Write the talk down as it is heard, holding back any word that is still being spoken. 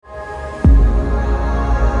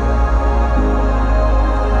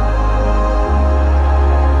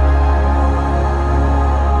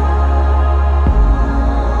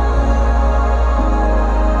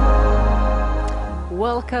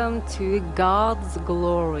welcome to God's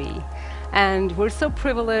Glory. And we're so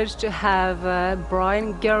privileged to have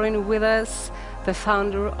Brian Guerin with us, the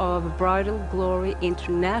founder of Bridal Glory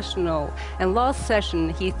International. And last session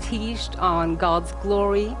he teached on God's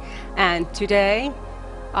glory, and today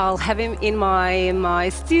I'll have him in my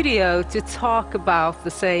studio to talk about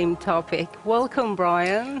the same topic. Welcome,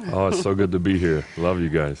 Brian. Oh, it's so good to be here. Love you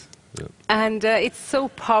guys. Yep. And it's so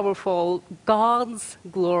powerful, God's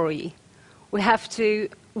glory. We have to,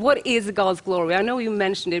 what is God's glory? I know you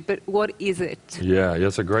mentioned it, but what is it? Yeah,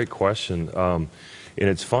 that's a great question. And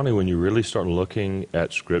it's funny when you really start looking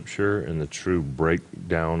at Scripture and the true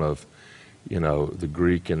breakdown of, the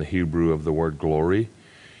Greek and the Hebrew of the word glory.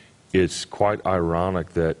 It's quite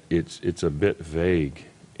ironic that it's a bit vague,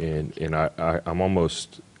 and I'm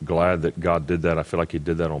almost glad that God did that. I feel like He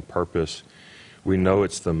did that on purpose. We know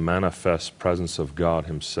it's the manifest presence of God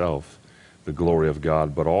Himself, the glory of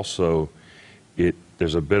God, but also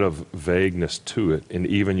there's a bit of vagueness to it. And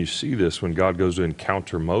even you see this when God goes to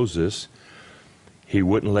encounter Moses, He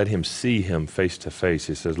wouldn't let him see Him face to face.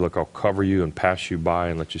 He says, look, I'll cover you and pass you by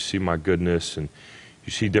and let you see my goodness. And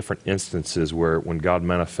you see different instances where when God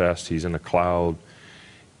manifests, He's in a cloud.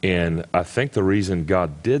 And I think the reason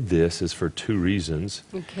God did this is for two reasons.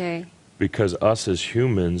 Okay. Because us as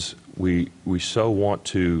humans, we so want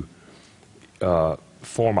to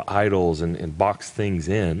form idols and box things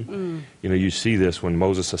in. You see this when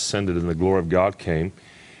Moses ascended and the glory of God came.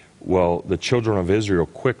 Well, the children of Israel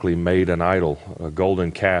quickly made an idol, a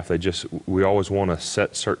golden calf. We always want to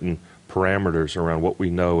set certain parameters around what we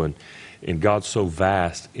know. And God's so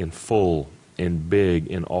vast and full and big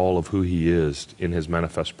in all of who He is in His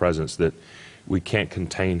manifest presence that we can't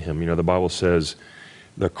contain Him. The Bible says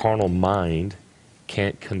the carnal mind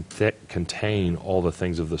can't contain all the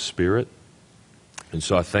things of the Spirit. And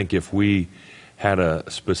so I think if we had a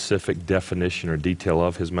specific definition or detail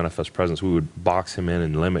of His manifest presence, we would box Him in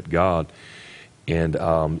and limit God. And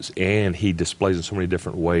He displays in so many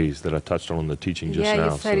different ways that I touched on in the teaching just now.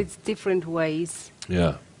 Yeah, you said it's different ways.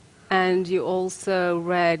 Yeah. And you also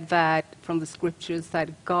read that from the Scriptures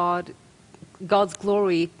that God's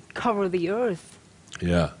glory cover the earth.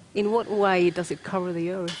 Yeah. In what way does it cover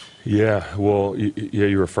the earth? Yeah, well,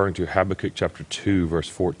 you're referring to Habakkuk chapter 2, verse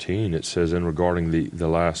 14. It says, in regarding the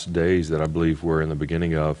last days that I believe we're in the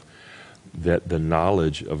beginning of, that the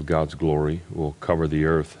knowledge of God's glory will cover the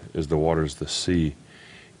earth as the waters the sea.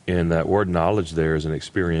 And that word knowledge there is an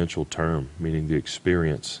experiential term, meaning the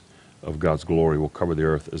experience of God's glory will cover the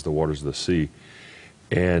earth as the waters of the sea.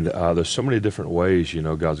 And there's so many different ways,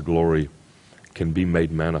 God's glory can be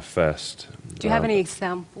made manifest. Do you have any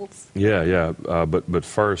examples? Yeah. But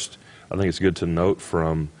first, I think it's good to note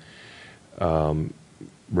from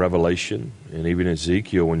Revelation and even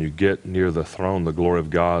Ezekiel, when you get near the throne, the glory of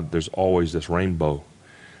God, there's always this rainbow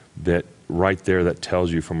that right there that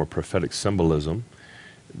tells you from a prophetic symbolism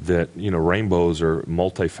that, rainbows are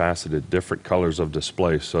multifaceted, different colors of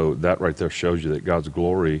display. So that right there shows you that God's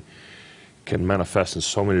glory can manifest in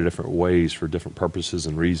so many different ways for different purposes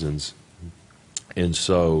and reasons. And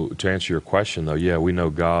so to answer your question, though, yeah, we know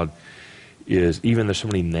God there's so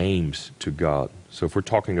many names to God. So if we're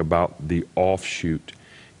talking about the offshoot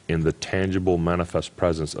in the tangible manifest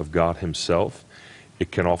presence of God Himself,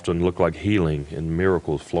 it can often look like healing and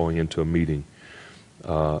miracles flowing into a meeting,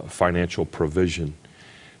 financial provision,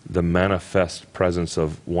 the manifest presence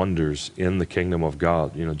of wonders in the kingdom of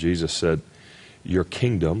God. Jesus said, your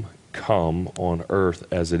kingdom come on earth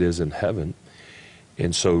as it is in heaven.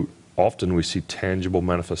 And so often we see tangible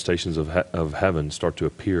manifestations of heaven start to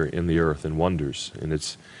appear in the earth in wonders. And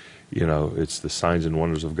it's the signs and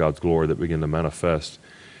wonders of God's glory that begin to manifest.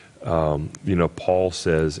 Paul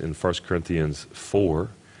says in 1 Corinthians 4,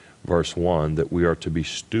 verse 1, that we are to be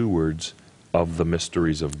stewards of the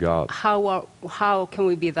mysteries of God. How can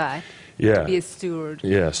we be that? Yeah. To be a steward.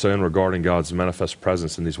 Yeah, so in regarding God's manifest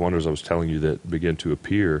presence and these wonders I was telling you that begin to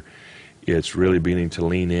appear, it's really beginning to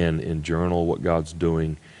lean in and journal what God's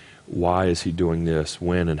doing. Why is He doing this,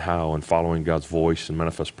 when and how, and following God's voice and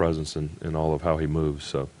manifest presence and all of how He moves.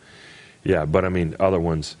 So, yeah, but I mean, other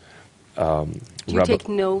ones. Do you take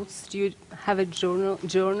notes? Do you have a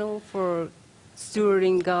journal for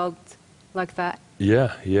stewarding God like that?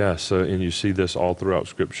 Yeah. So, and you see this all throughout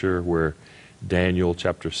Scripture where Daniel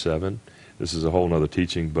chapter 7, this is a whole other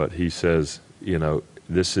teaching, but he says,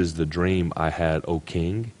 this is the dream I had, O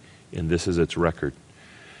king, and this is its record.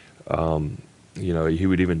 He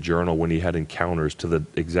would even journal when he had encounters to the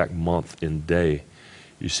exact month and day.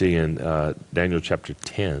 You see in Daniel chapter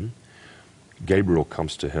 10, Gabriel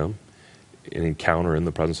comes to him, an encounter in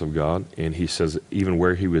the presence of God, and he says even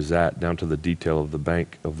where he was at, down to the detail of the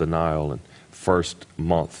bank of the Nile and first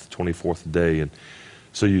month, 24th day. And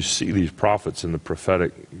so you see these prophets in the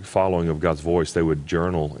prophetic following of God's voice, they would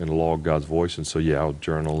journal and log God's voice. And so, yeah, I'll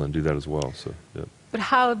journal and do that as well. So, yeah. But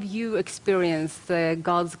how have you experienced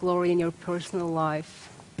God's glory in your personal life?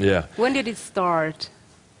 Yeah. When did it start?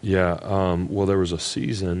 Yeah. Well, there was a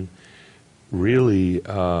season really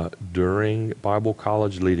during Bible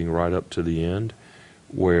college leading right up to the end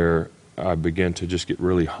where I began to just get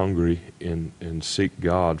really hungry and seek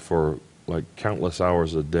God for like countless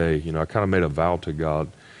hours a day. You know, I kind of made a vow to God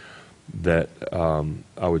that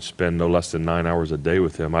I would spend no less than 9 hours a day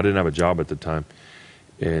with Him. I didn't have a job at the time.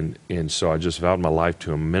 And so I just vowed my life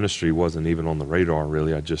to Him. Ministry wasn't even on the radar,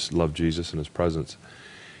 really. I just loved Jesus and His presence.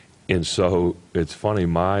 And so it's funny,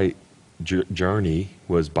 my journey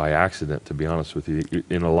was by accident, to be honest with you,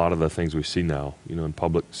 in a lot of the things we see now, you know, in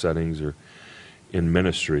public settings or in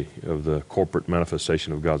ministry of the corporate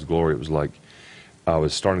manifestation of God's glory. It was like I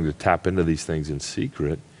was starting to tap into these things in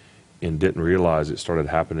secret and didn't realize it started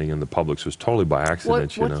happening in the public. So it was totally by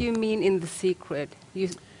accident, What do you mean in the secret?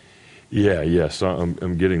 So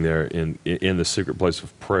I'm getting there in the secret place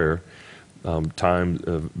of prayer. Time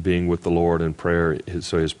of being with the Lord in prayer,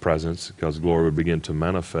 so His presence, God's glory would begin to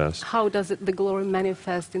manifest. How does the glory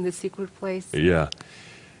manifest in the secret place?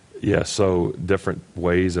 Yeah, so different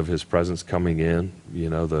ways of His presence coming in. You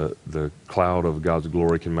know, the cloud of God's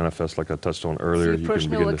glory can manifest like I touched on earlier. So you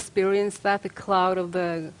personally experienced that, the cloud of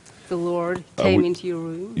the Lord came into your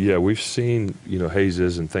room? Yeah, we've seen, you know,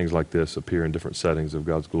 hazes and things like this appear in different settings of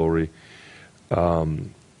God's glory. You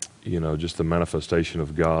know, just the manifestation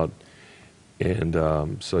of God. And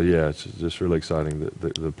so, yeah, it's just really exciting,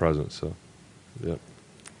 the presence. So, yeah.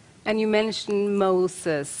 And you mentioned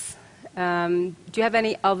Moses. Do you have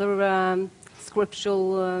any other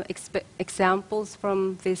scriptural examples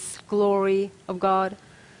from this glory of God?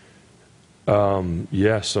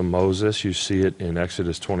 Yeah, so Moses, you see it in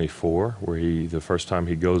Exodus 24, where the first time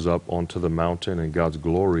he goes up onto the mountain and God's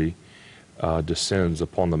glory descends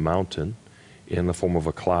upon the mountain in the form of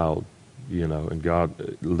a cloud. You know, and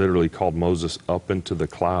God literally called Moses up into the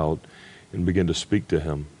cloud and began to speak to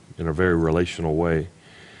him in a very relational way.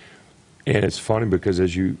 And it's funny because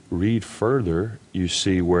as you read further, you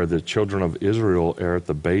see where the children of Israel are at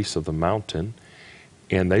the base of the mountain,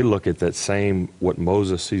 and they look at that same, what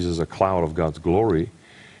Moses sees as a cloud of God's glory,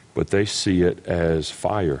 but they see it as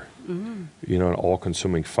fire. Mm-hmm. You know, an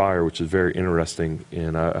all-consuming fire, which is very interesting.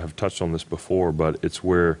 And I have touched on this before, but it's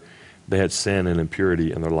where they had sin and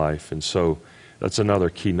impurity in their life. And so that's another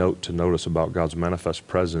key note to notice about God's manifest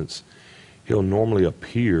presence. He'll normally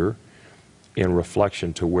appear in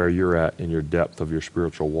reflection to where you're at in your depth of your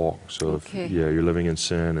spiritual walk. So if you're living in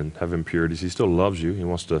sin and have impurities, He still loves you. He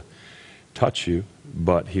wants to touch you,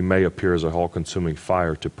 but He may appear as a all-consuming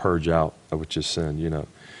fire to purge out which is sin, you know.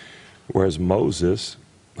 Whereas Moses,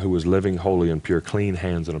 who was living holy and pure, clean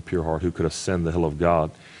hands and a pure heart, who could ascend the hill of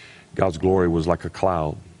God, God's glory was like a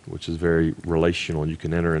cloud, which is very relational, and you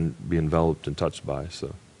can enter and be enveloped and touched by.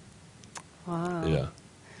 So, wow. Yeah.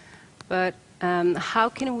 But how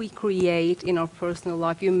can we create in our personal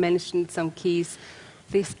life? You mentioned some keys,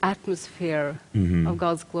 this atmosphere of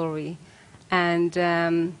God's glory, and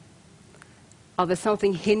are there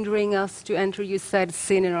something hindering us to enter? You said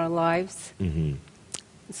sin in our lives. Mm-hmm.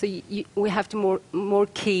 So we have to more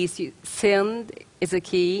keys. Sin is a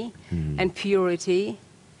key, and purity.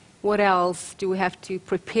 What else do we have to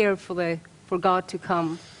prepare for God to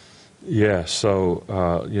come? Yeah, so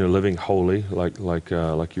you know, living holy, like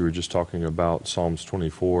you were just talking about, Psalms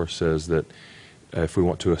 24 says that if we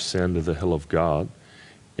want to ascend to the hill of God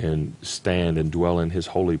and stand and dwell in His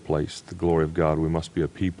holy place, the glory of God, we must be a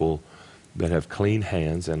people that have clean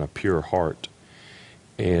hands and a pure heart.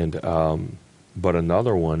 And but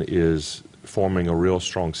another one is forming a real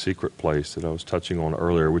strong secret place that I was touching on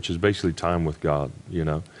earlier, which is basically time with God, you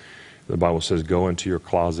know. The Bible says, go into your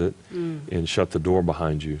closet and shut the door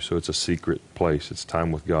behind you. So it's a secret place. It's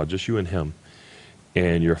time with God, just you and Him.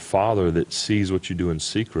 And your Father that sees what you do in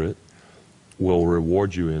secret will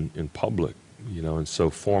reward you in public, you know. And so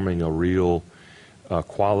forming a real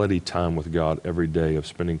quality time with God every day, of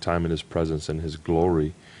spending time in His presence and His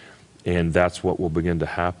glory. And that's what will begin to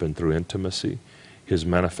happen through intimacy. His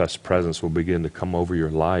manifest presence will begin to come over your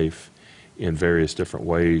life in various different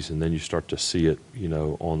ways, and then you start to see it, you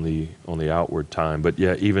know, on the outward time. But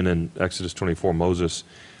yeah, even in Exodus 24, Moses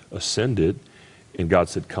ascended, and God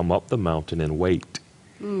said, come up the mountain and wait.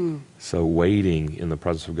 So waiting in the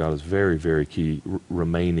presence of God is very, very key.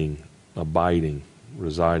 Remaining, abiding,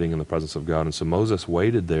 residing in the presence of God. And so Moses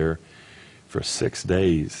waited there for 6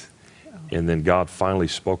 days, and then God finally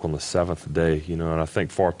spoke on the seventh day, you know. And I think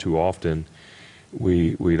far too often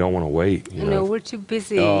we don't want to wait. You know, we're too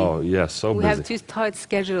busy. Oh yes, so We busy. have too tight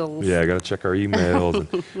schedules. Yeah, I got to check our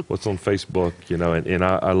emails and what's on Facebook, you know, and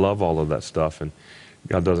I love all of that stuff, and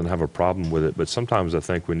God doesn't have a problem with it. But sometimes I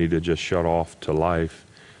think we need to just shut off to life,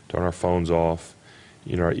 turn our phones off,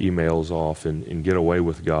 you know, our emails off, and get away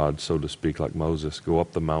with God, so to speak, like Moses. Go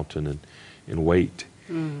up the mountain and wait.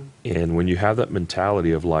 And when you have that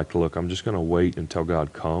mentality of like, look, I'm just going to wait until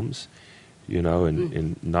God comes, you know,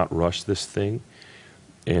 and not rush this thing,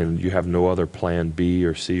 and you have no other plan B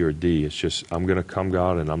or C or D. It's just, I'm going to come,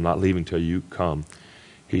 God, and I'm not leaving till you come.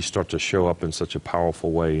 He starts to show up in such a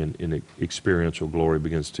powerful way, and experiential glory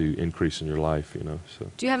begins to increase in your life, you know.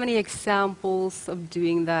 So. Do you have any examples of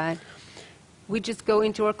doing that? We just go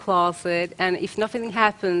into our closet, and if nothing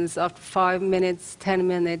happens after 5 minutes, 10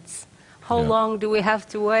 minutes, how long do we have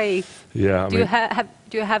to wait? Yeah, do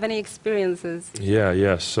you have any experiences?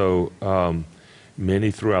 Yeah. So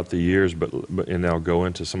many throughout the years, but and I'll go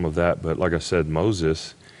into some of that. But like I said,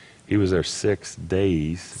 Moses, he was there 6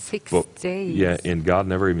 days. 6 days. Yeah, and God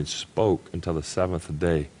never even spoke until the 7th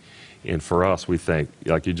day. And for us, we think,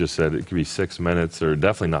 like you just said, it could be 6 minutes or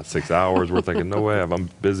definitely not 6 hours. We're thinking, no way, I'm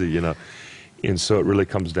busy, you know. And so it really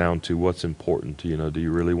comes down to what's important. You know, do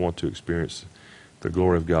you really want to experience the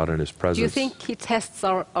glory of God in His presence? Do you think He tests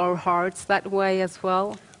our hearts that way as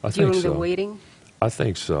well during the waiting? I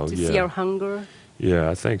think so, to see our hunger?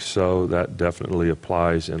 Yeah, I think so. That definitely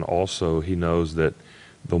applies. And also, He knows that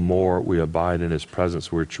the more we abide in His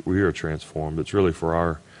presence, we are transformed. It's really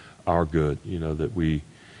for our good, you know, that we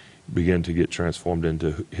begin to get transformed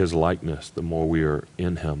into His likeness the more we are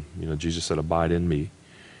in Him. You know, Jesus said, abide in me,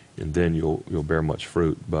 and then you'll bear much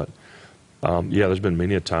fruit. But, there's been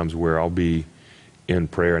many a times where I'll be in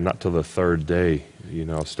prayer, not till the 3rd day, you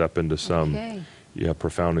know, I'll step into some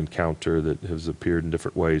profound encounter that has appeared in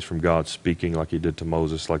different ways from God speaking like He did to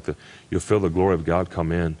Moses. You'll feel the glory of God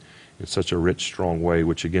come in such a rich, strong way,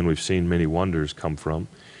 which again we've seen many wonders come from.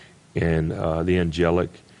 And the angelic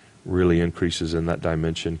really increases in that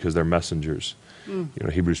dimension because they're messengers. You know,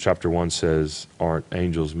 Hebrews chapter 1 says, aren't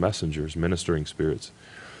angels messengers, ministering spirits?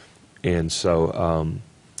 And so,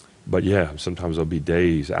 but yeah, sometimes there'll be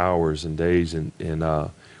days, hours and days, and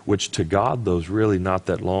which to God, those really not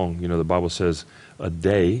that long. You know, the Bible says a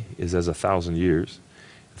day is as 1,000 years.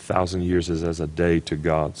 1,000 years is as a day to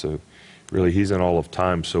God. So really, He's in all of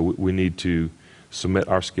time. So we need to submit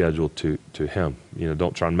our schedule to Him. You know,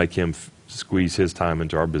 don't try and make Him squeeze His time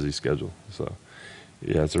into our busy schedule. So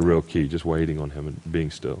yeah, it's a real key, just waiting on Him and being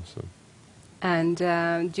still. So. And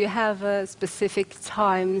do you have specific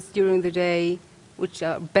times during the day which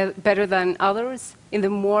are better than others? In the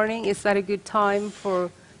morning, is that a good time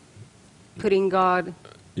for putting God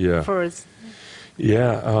first?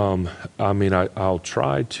 Yeah, I mean, I'll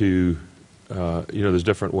try to, there's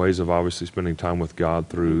different ways of obviously spending time with God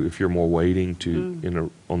through, if you're more waiting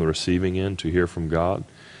to, on the receiving end to hear from God,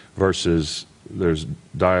 versus there's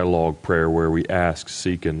dialogue prayer where we ask,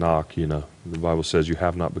 seek, and knock. You know, the Bible says you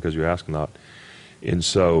have not because you ask not. And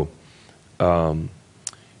so,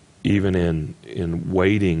 even in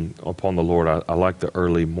waiting upon the Lord, I like the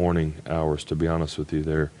early morning hours, to be honest with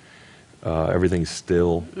you. Everything's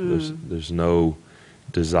still. There's no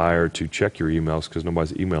desire to check your emails because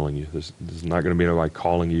nobody's emailing you. There's not going to be nobody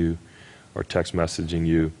calling you or text messaging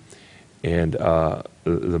you. And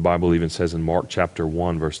the Bible even says in Mark chapter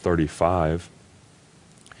 1, verse 35,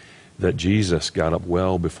 that Jesus got up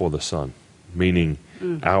well before the sun, meaning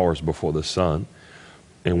hours before the sun,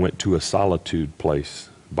 and went to a solitude place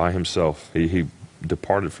by Himself. He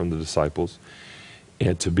departed from the disciples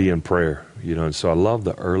and to be in prayer, you know. And so I love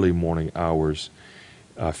the early morning hours.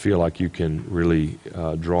 I feel like you can really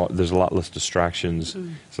draw. There's a lot less distractions.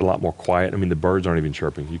 It's a lot more quiet. I mean, the birds aren't even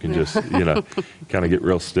chirping. You can just, kind of get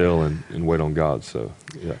real still and wait on God. So,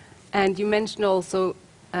 yeah. And you mentioned also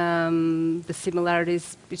the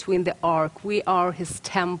similarities between the ark. We are His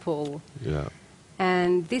temple. Yeah.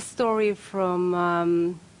 And this story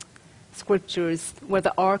from Scriptures, where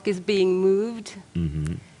the ark is being moved,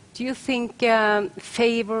 do you think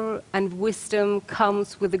favor and wisdom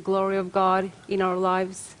comes with the glory of God in our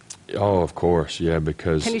lives? Oh, of course, yeah,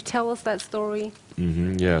 because... Can you tell us that story?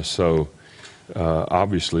 Yeah, so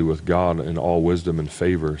obviously with God and all wisdom and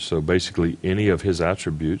favor, so basically any of His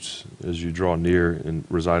attributes, as you draw near and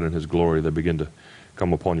reside in His glory, they begin to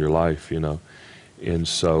come upon your life, you know. And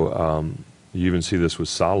so you even see this with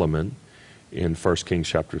Solomon in 1 Kings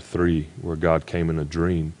chapter 3, where God came in a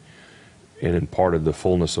dream and imparted the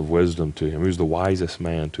fullness of wisdom to him. He was the wisest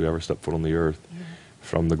man to ever step foot on the earth.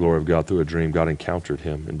 From the glory of God through a dream, God encountered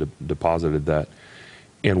him and deposited that.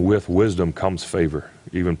 And with wisdom comes favor.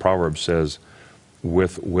 Even Proverbs says,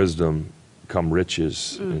 with wisdom come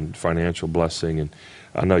riches and financial blessing. And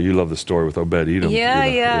I know you love the story with Obed-Edom.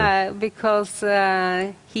 Because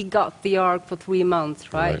he got the ark for 3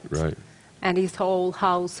 months, right? Right. And his whole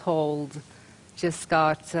household just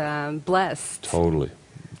got blessed.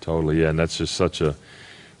 Totally, yeah. And that's just such a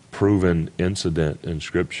proven incident in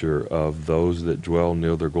Scripture of those that dwell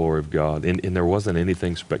near the glory of God. And there wasn't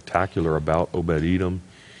anything spectacular about Obed-Edom,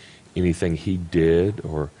 anything he did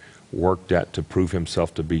or worked at to prove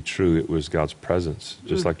himself to be true. It was God's presence.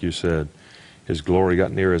 Just like you said, his glory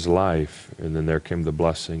got near his life, and then there came the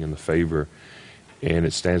blessing and the favor. And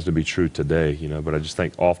it stands to be true today, But I just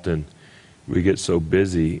think often we get so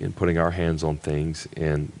busy in putting our hands on things,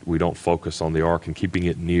 and we don't focus on the ark and keeping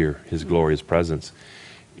it near his glorious presence.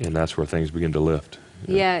 And that's where things begin to lift.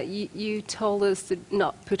 You told us to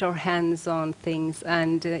not put our hands on things,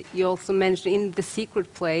 and you also mentioned in the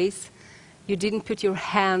secret place, you didn't put your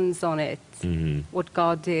hands on it, what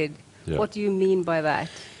God did. Yeah. What do you mean by that?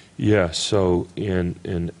 Yeah, so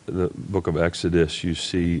in the book of Exodus, you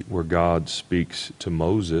see where God speaks to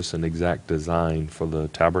Moses an exact design for the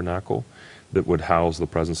tabernacle that would house the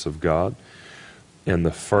presence of God. And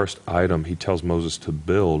the first item he tells Moses to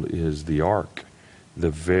build is the ark,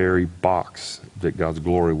 the very box that God's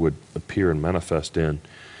glory would appear and manifest in.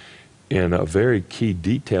 And a very key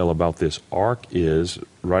detail about this ark is,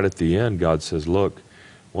 right at the end, God says, look,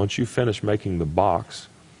 once you finish making the box,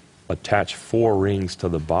 attach 4 rings to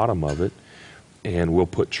the bottom of it, and we'll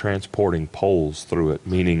put transporting poles through it,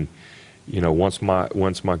 meaning, once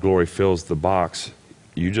my glory fills the box,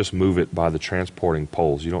 you just move it by the transporting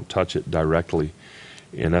poles. You don't touch it directly.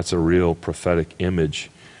 And that's a real prophetic image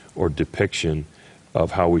or depiction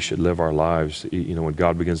of how we should live our lives. When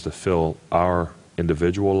God begins to fill our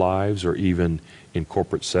individual lives, or even in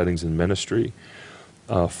corporate settings in ministry,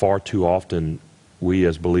 far too often we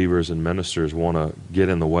as believers and ministers want to get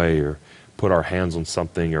in the way or put our hands on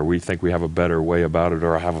something, or we think we have a better way about it,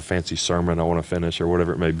 or I have a fancy sermon I want to finish, or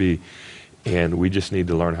whatever it may be. And we just need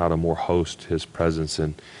to learn how to more host his presence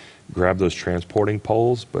and grab those transporting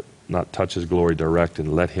poles, but not touch his glory direct,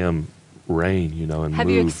 and let him reign, and move. Have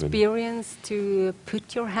you experienced to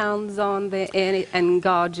put your hands on and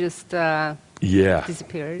God just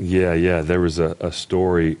disappeared? Yeah. There was a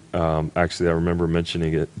story, actually I remember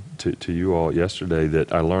mentioning it to you all yesterday,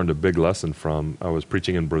 that I learned a big lesson from. I was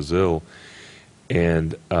preaching in Brazil,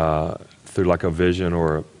 and through like a vision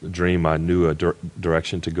or a dream, I knew a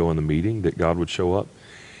direction to go in the meeting, that God would show up.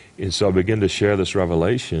 And so I began to share this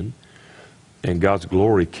revelation, and God's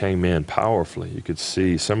glory came in powerfully. You could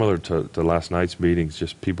see, similar to last night's meetings,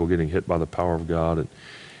 just people getting hit by the power of God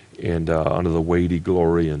and under the weighty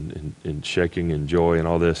glory and shaking and joy and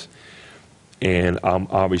all this. And I'm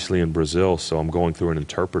obviously in Brazil, so I'm going through an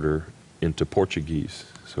interpreter into Portuguese,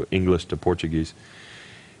 so English to Portuguese.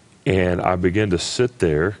 And I began to sit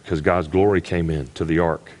there because God's glory came in to the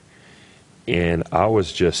ark. And I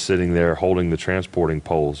was just sitting there holding the transporting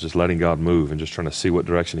poles, just letting God move and just trying to see what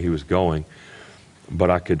direction he was going.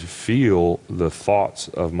 But I could feel the thoughts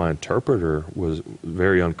of my interpreter was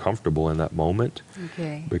very uncomfortable in that moment.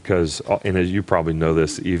 Okay. Because, and as you probably know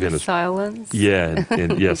this, even as silence. Yeah,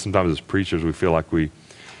 and yeah, sometimes as preachers we feel like we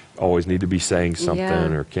always need to be saying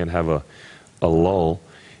something or can't have a lull.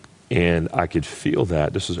 And I could feel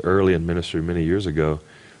that. This was early in ministry many years ago.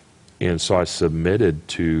 And so I submitted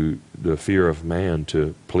to the fear of man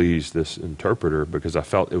to please this interpreter, because I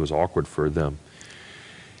felt it was awkward for them.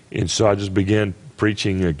 And so I just began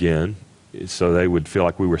preaching again, so they would feel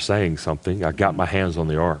like we were saying something. I got my hands on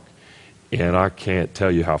the ark, and I can't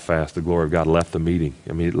tell you how fast the glory of God left the meeting.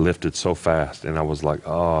 I mean, it lifted so fast, and I was like,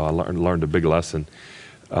 I learned a big lesson.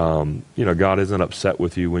 God isn't upset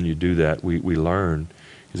with you when you do that. We learn.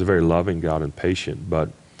 He's a very loving God and patient, but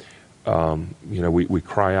we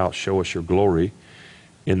cry out, show us your glory.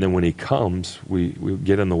 And then when he comes, we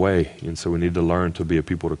get in the way. And so we need to learn to be a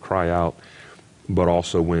people to cry out, but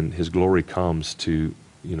also when his glory comes to,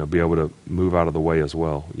 be able to move out of the way as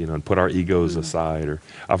well, and put our egos aside. Or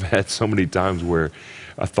I've had so many times where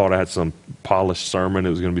I thought I had some polished sermon. It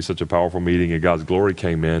was going to be such a powerful meeting, and God's glory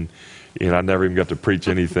came in, and I never even got to preach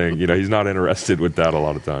anything. He's not interested with that a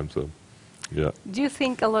lot of times. So, yeah. Do you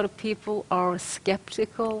think a lot of people are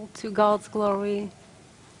skeptical to God's glory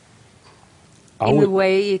in the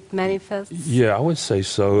way it manifests? Yeah, I would say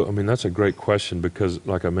so. I mean, that's a great question, because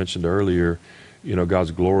like I mentioned earlier,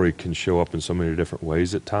 God's glory can show up in so many different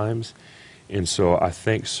ways at times. And so I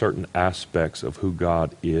think certain aspects of who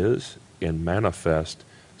God is and manifest,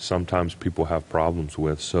 sometimes people have problems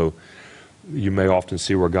with. So you may often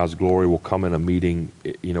see where God's glory will come in a meeting,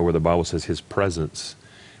 where the Bible says his presence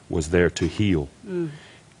was there to heal.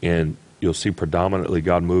 And you'll see predominantly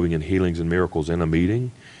God moving in healings and miracles in a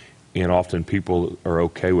meeting, and often people are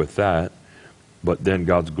okay with that, but then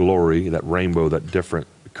God's glory, that rainbow, that different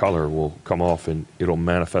color will come off and it'll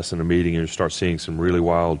manifest in a meeting, and you start seeing some really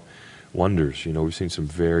wild wonders. You know, we've seen some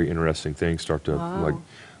very interesting things start to, like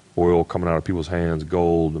oil coming out of people's hands,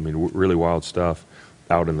 gold, I mean, really wild stuff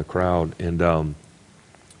out in the crowd.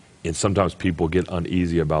 And sometimes people get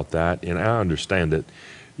uneasy about that, and I understand it,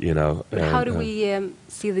 you know. But how do we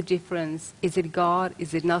see the difference? Is it God?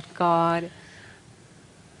 Is it not God?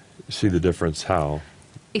 See the difference how?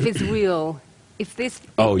 If it's real, if this,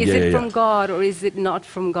 is it from God or is it not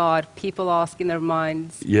from God? People ask in their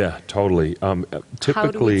minds. Yeah, totally. Typically,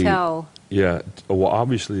 how do we tell? Yeah, well,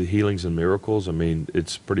 obviously the healings and miracles, I mean,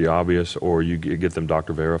 it's pretty obvious, or you get them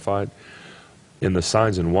doctor verified. In the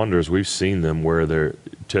signs and wonders, we've seen them where they're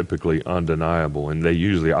typically undeniable, and they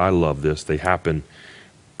usually, I love this, they happen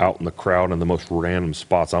out in the crowd in the most random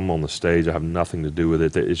spots. I'm on the stage, I have nothing to do with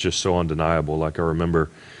it. It's just so undeniable. Like I remember,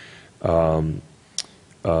 I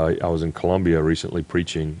was in Colombia recently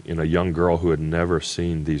preaching, and a young girl who had never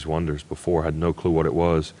seen these wonders before, had no clue what it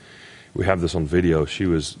was. We have this on video. She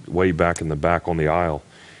was way back in the back on the aisle,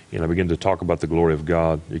 and I began to talk about the glory of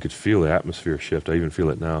God. You could feel the atmosphere shift. I even feel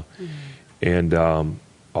it now. And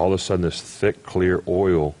all of a sudden, this thick, clear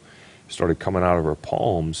oil started coming out of her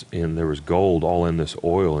palms, and there was gold all in this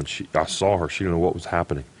oil. And I saw her. She didn't know what was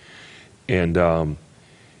happening. And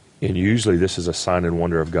usually this is a sign and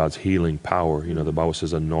wonder of God's healing power. You know, the Bible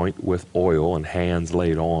says, anoint with oil and hands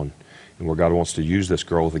laid on. And where God wants to use this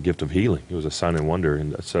girl with a gift of healing. It was a sign and wonder.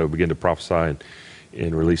 And so I began to prophesy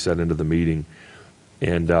and release that into the meeting.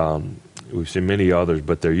 And we've seen many others,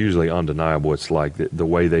 but they're usually undeniable. It's like the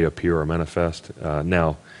way they appear or manifest.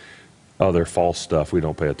 Now, other false stuff we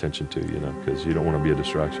don't pay attention to, you know, because you don't want to be a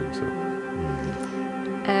distraction. So.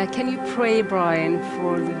 Can you pray, Brian,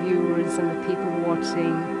 for the viewers and the people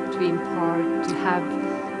watching to impart, to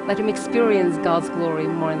let them experience God's glory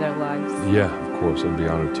more in their lives? Yeah, of course, I'd be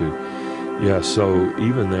honored to. Yeah, so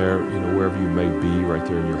even there, you know, wherever you may be, right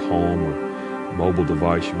there in your home or mobile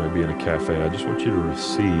device, you may be in a cafe, I just want you to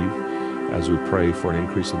receive as we pray for an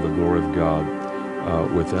increase of the glory of God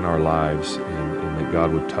within our lives, and that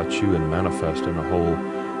God would touch you and manifest in a whole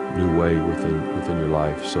new way within your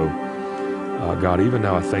life. So, God, even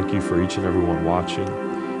now I thank you for each and every one watching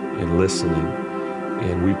and listening,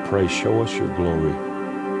 and we pray, show us your glory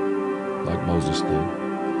like Moses did.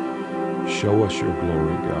 Show us your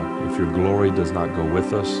glory, God. If your glory does not go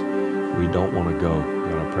with us, we don't want to go.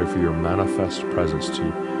 God, I pray for your manifest presence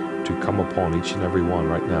to come upon each and every one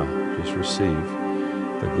right now. Just receive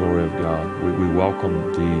the glory of God. We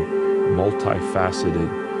welcome the multifaceted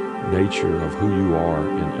nature of who you are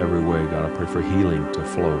in every way. God, I pray for healing to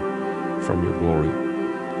flow from your glory.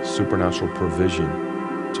 Supernatural provision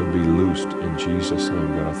to be loosed in Jesus'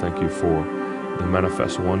 name. God, I thank you for the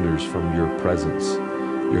manifest wonders from your presence.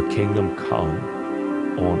 Your kingdom come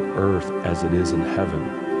on earth as it is in heaven,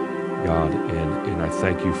 God, and I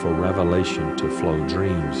thank you for revelation to flow,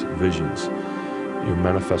 dreams, visions, your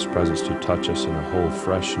manifest presence to touch us in a whole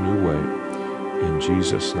fresh new way. In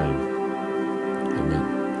Jesus' name,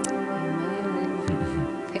 amen.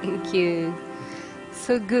 Amen. Thank you.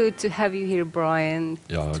 So good to have you here, Brian,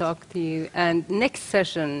 to talk to you. And next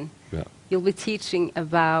session, you'll be teaching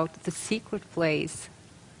about the secret place.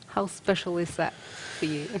 How special is that for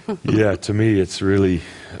you? Yeah, to me, it's really,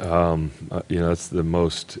 it's the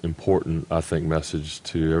most important, I think, message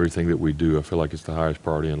to everything that we do. I feel like it's the highest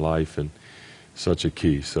priority in life and such a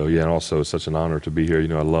key. So, yeah, and also it's such an honor to be here. You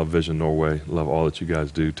know, I love Vision Norway, love all that you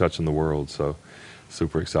guys do, touching the world. So,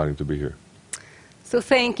 super exciting to be here. So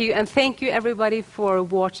thank you, and thank you, everybody, for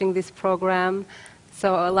watching this program.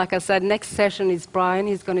 So, like I said, next session is Brian.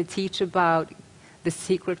 He's going to teach about the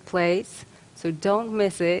secret place. So don't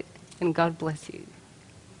miss it, and God bless you.